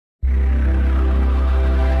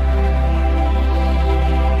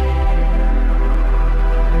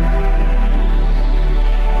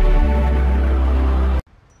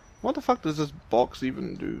fuck does this box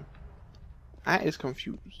even do? I is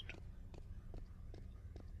confused.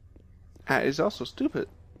 I is also stupid.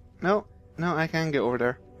 No, no, I can't get over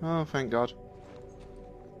there. Oh, thank God.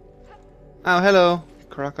 Oh, hello,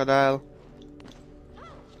 crocodile.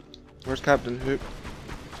 Where's Captain Hook?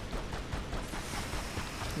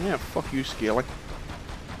 Yeah, fuck you, Scaly.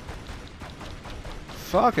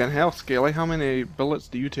 Fucking hell, Scaly, how many bullets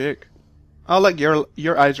do you take? Oh, look,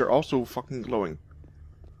 your eyes are also fucking glowing.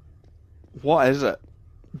 What is it?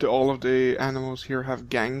 Do all of the animals here have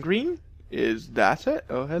gangrene? Is that it?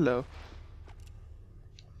 Oh, hello.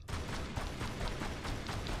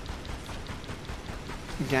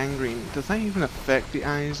 Gangrene. Does that even affect the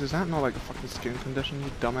eyes? Is that not like a fucking skin condition, you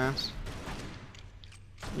dumbass?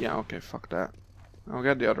 Yeah, okay, fuck that. I'll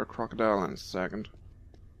get the other crocodile in a second.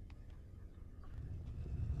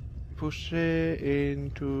 Push it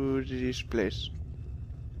into this place.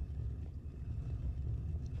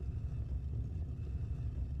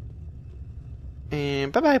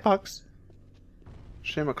 And bye-bye, Pucks.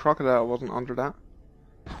 Shame a crocodile wasn't under that.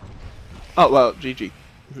 Oh, well, GG.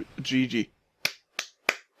 GG.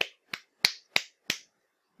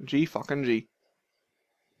 G fucking G.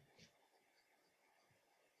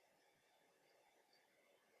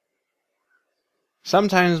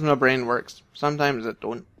 Sometimes my brain works, sometimes it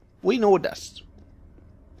don't. We know this.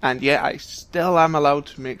 And yet I still am allowed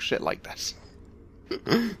to make shit like this.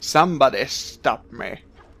 Somebody stop me.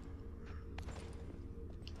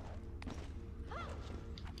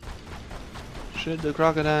 Shoot the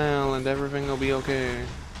crocodile and everything will be okay.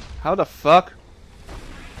 How the fuck?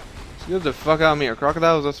 Excuse the fuck out of me, are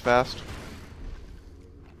crocodiles this fast?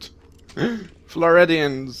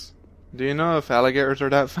 Floridians! Do you know if alligators are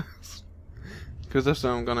that fast? Because if so,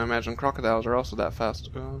 I'm gonna imagine crocodiles are also that fast.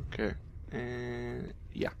 Okay. And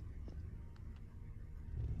yeah.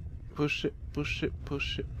 Push it, push it,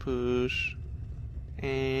 push it, push.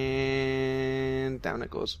 And down it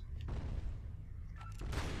goes.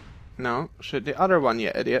 No, shoot the other one, you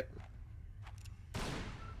idiot.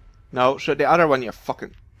 No, shoot the other one, you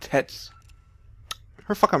fucking tits.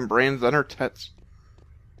 Her fucking brains and her tits.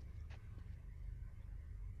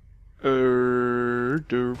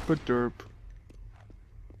 Derp-a-derp.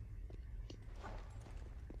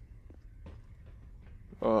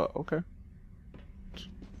 Okay.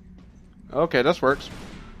 Okay, this works.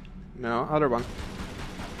 No, other one.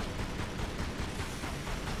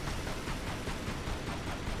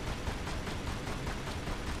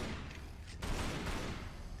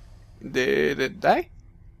 Did it die?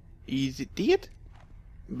 Is it dead?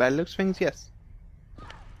 By looks things, yes.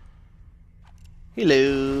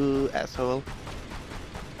 Hello, asshole.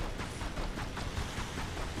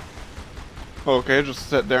 Okay, just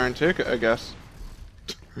sit there and take it, I guess.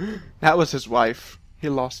 That was his wife. He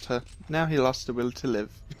lost her. Now he lost the will to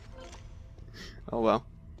live. Oh well.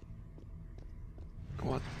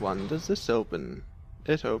 What one does this open?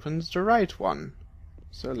 It opens the right one.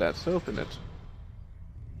 So let's open it.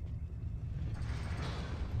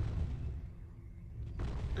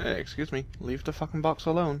 Excuse me. Leave the fucking box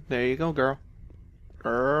alone. There you go, girl.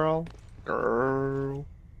 Girl. Girl.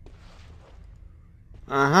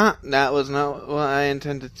 Uh-huh. That was not what I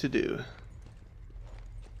intended to do.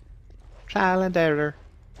 Trial and error.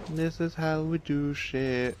 This is how we do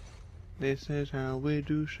shit. This is how we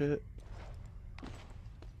do shit.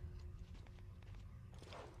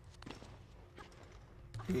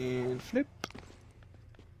 And flip.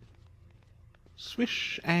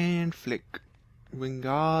 Swish and flick.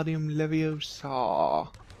 Wingardium Leviosa.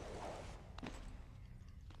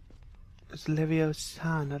 It's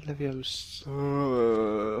Leviosa, not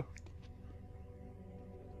Leviosa.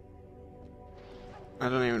 I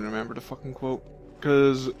don't even remember the fucking quote.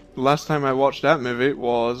 Because last time I watched that movie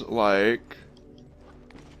was like...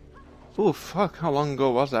 Oh fuck, how long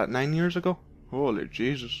ago was that? 9 years ago? Holy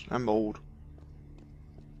Jesus, I'm old.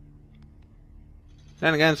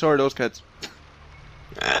 Then again, so are those kids.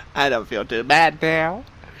 I don't feel too bad now.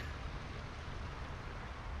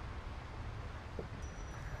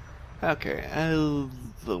 Okay,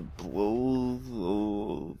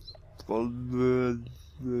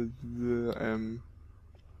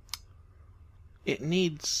 it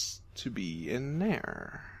needs to be in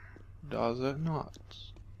there, does it not?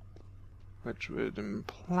 Which would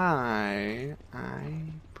imply I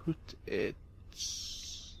put it...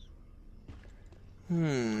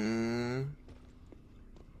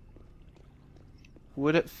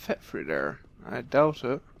 Would it fit through there? I doubt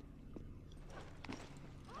it.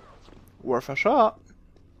 Worth a shot.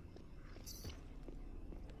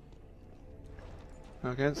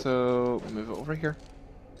 Okay, so move it over here.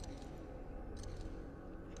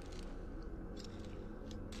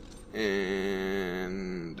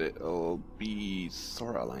 And it'll be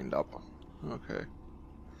sorta lined up. Okay.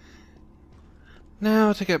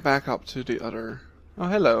 Now to get back up to the other... Oh,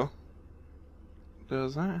 hello.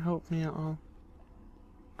 Does that help me at all?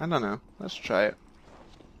 I don't know. Let's try it.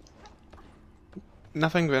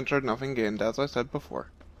 Nothing ventured, nothing gained, as I said before.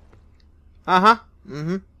 Uh-huh.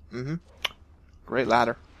 Great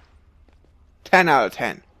ladder. 10 out of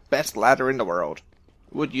 10. Best ladder in the world.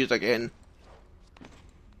 Would use again.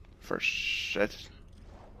 For shit.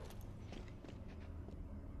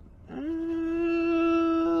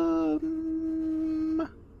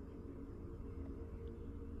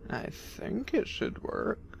 I think it should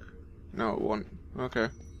work. No, it won't. Okay.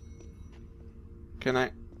 Can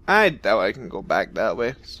I? I doubt I can go back that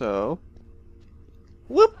way, so...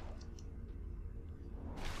 Whoop!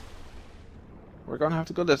 We're gonna have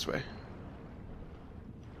to go this way.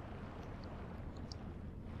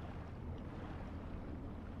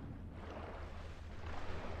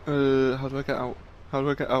 How do I get out? How do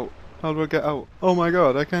I get out? How do I get out? Oh my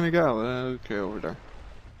god, I can't get out. Okay, over there.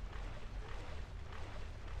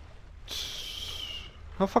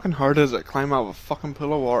 How fucking hard is it? Climb out of a fucking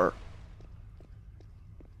pool of water.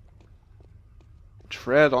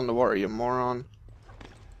 Tread on the water, you moron.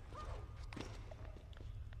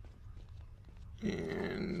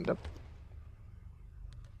 And up.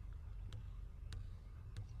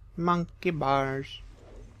 Monkey bars.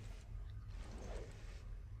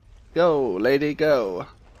 Go, lady, go.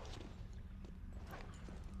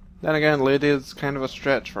 Then again, lady is kind of a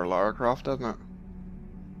stretch for Lara Croft, doesn't it?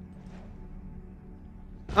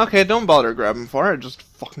 Okay, don't bother grabbing for it, just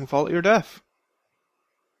fucking fall to your death.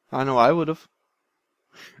 I know I would've.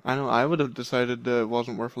 I know I would've decided it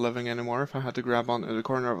wasn't worth living anymore if I had to grab onto the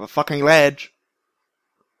corner of a fucking ledge.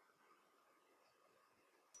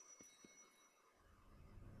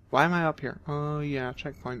 Why am I up here? Oh yeah,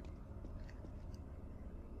 checkpoint.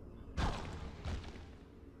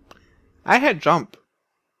 I hit jump.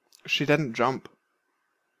 She didn't jump.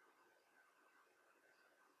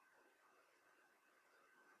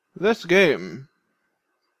 This game.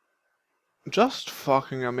 Just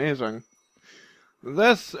fucking amazing.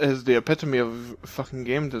 This is the epitome of fucking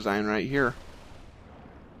game design right here.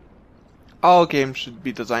 All games should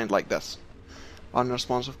be designed like this.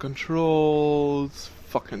 Unresponsive controls,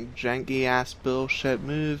 fucking janky ass bullshit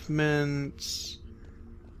movements,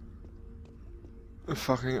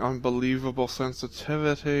 fucking unbelievable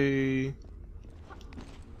sensitivity.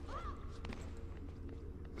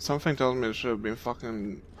 Something tells me it should have been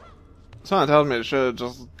fucking... Something tells me it should have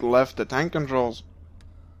just left the tank controls.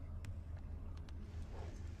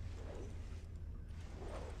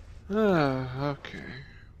 Okay.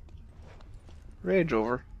 Rage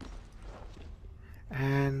over.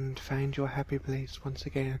 And find your happy place once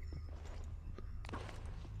again.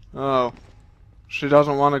 Oh. She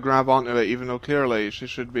doesn't want to grab onto it, even though clearly she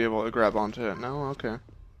should be able to grab onto it. No? Okay.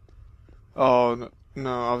 Oh,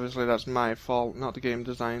 no, obviously that's my fault, not the game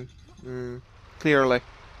design. Clearly.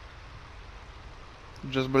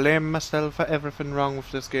 Just blame myself for everything wrong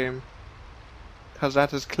with this game. Because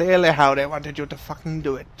that is clearly how they wanted you to fucking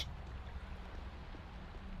do it.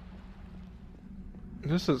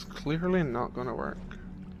 This is clearly not gonna work.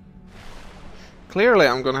 Clearly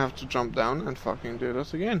I'm gonna have to jump down and fucking do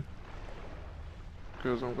this again.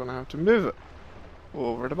 Because I'm gonna have to move it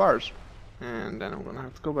over the bars. And then I'm gonna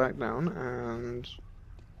have to go back down and...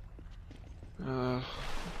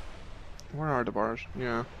 where are the bars?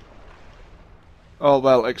 Yeah. Oh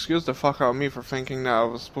well, excuse the fuck out of me for thinking that I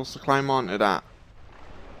was supposed to climb onto that.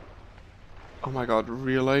 Oh my god,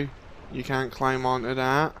 really? You can't climb onto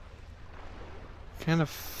that? Kind of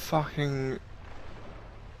fucking...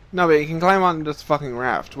 No, but you can climb onto this fucking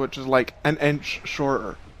raft, which is like an inch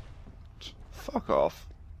shorter. Fuck off.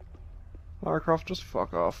 Lara Croft, just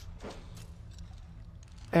fuck off.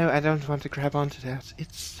 Oh, I don't want to grab onto that.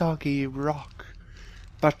 It's soggy rock.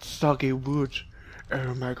 But soggy wood.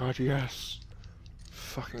 Oh my god, yes.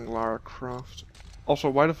 Fucking Lara Croft. Also,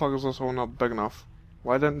 why the fuck is this hole not big enough?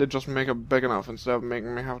 Why didn't they just make it big enough instead of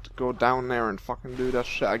making me have to go down there and fucking do that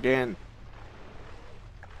shit again?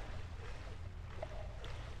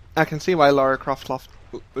 I can see why Lara Croft lost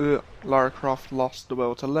the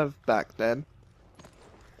will to live back then.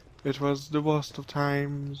 It was the worst of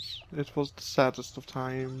times. It was the saddest of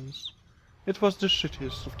times. It was the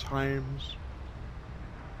shittiest of times.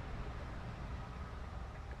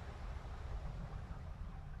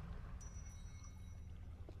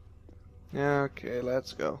 Okay,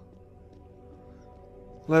 let's go.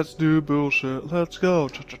 Let's do bullshit. Let's go.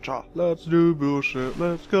 Cha-cha-cha. Let's do bullshit.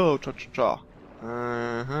 Let's go. Cha-cha-cha.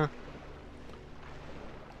 Uh-huh.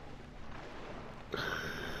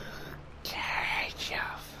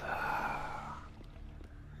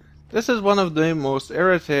 This is one of the most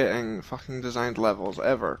irritating fucking designed levels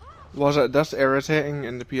ever. Was it this irritating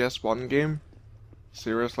in the PS1 game?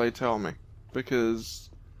 Seriously, tell me. Because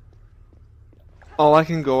all I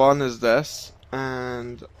can go on is this,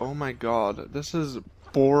 and oh my god, this is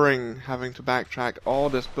boring having to backtrack all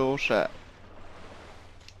this bullshit.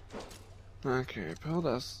 Okay, pull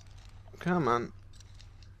this. Come on.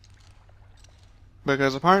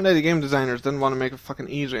 Because apparently the game designers didn't want to make it fucking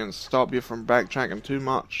easy and stop you from backtracking too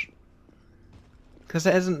much. Because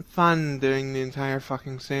it isn't fun doing the entire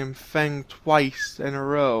fucking same thing twice in a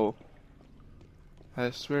row.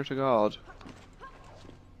 I swear to God.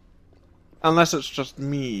 Unless it's just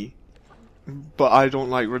me. But I don't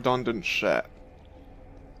like redundant shit.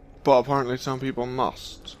 But apparently some people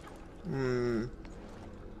must. I'm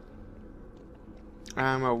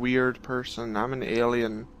a weird person. I'm an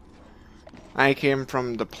alien. I came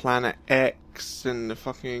from the planet X in the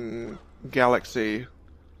fucking galaxy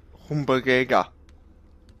Humbagega.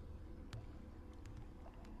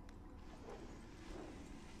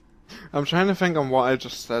 I'm trying to think on what I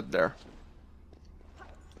just said there.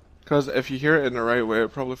 Because if you hear it in the right way,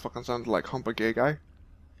 it probably fucking sounded like Humbagega.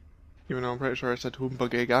 Even though I'm pretty sure I said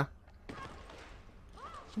Humbagega.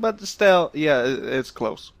 But still, yeah, it's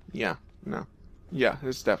close. Yeah, no. Yeah,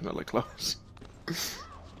 it's definitely close.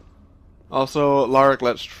 Also, Lara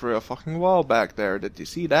glitched through a fucking wall back there. Did you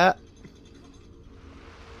see that?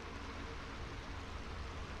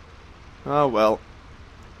 Oh well.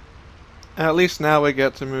 At least now we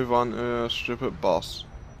get to move on to a stupid boss.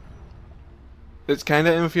 It's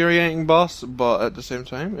kinda infuriating boss, but at the same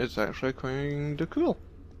time, it's actually kinda cool.